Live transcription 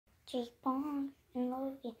Paul and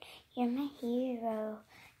Logan, you're my hero.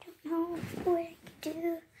 Don't know what I could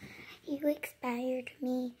do. You inspired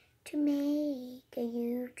me to make a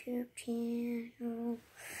YouTube channel.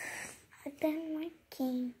 I've been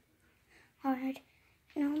working hard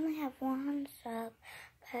and only have one sub,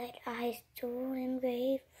 but I still am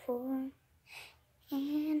grateful.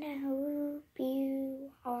 And I hope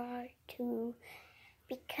you are too,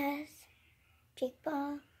 because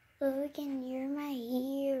Paul Logan, you're my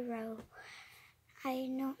hero. I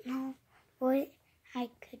don't know what I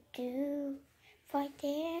could do if I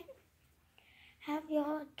did have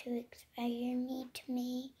y'all to inspire me to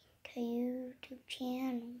make a YouTube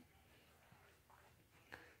channel.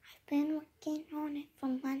 I've been working on it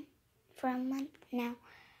for a month now.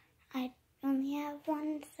 I only have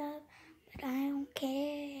one sub, but I don't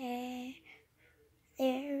care.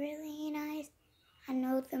 They're really nice. I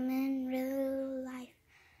know them in real life.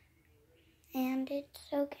 And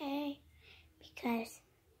it's okay, because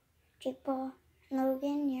Paul and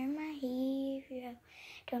Logan, you're my hero.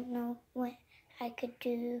 Don't know what I could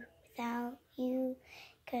do without you,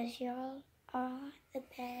 because y'all are the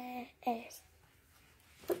best.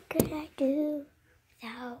 What could I do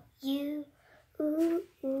without you? Ooh,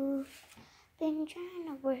 ooh. Been trying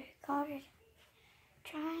to work hard,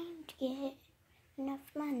 trying to get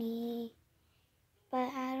enough money, but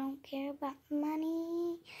I don't care about the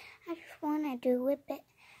money. I just want to do it, but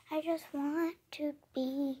I just want to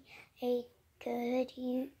be a good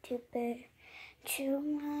YouTuber. To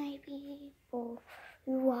my people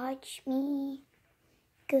who watch me,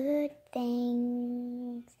 good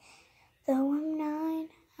things. Though I'm not,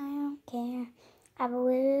 I don't care. I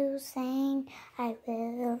will sing, I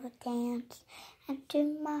will dance, and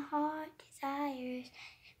do my heart desires,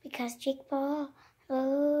 because Paul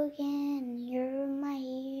Logan, you're my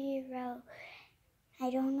hero. I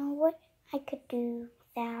don't know what I could do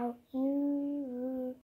without you.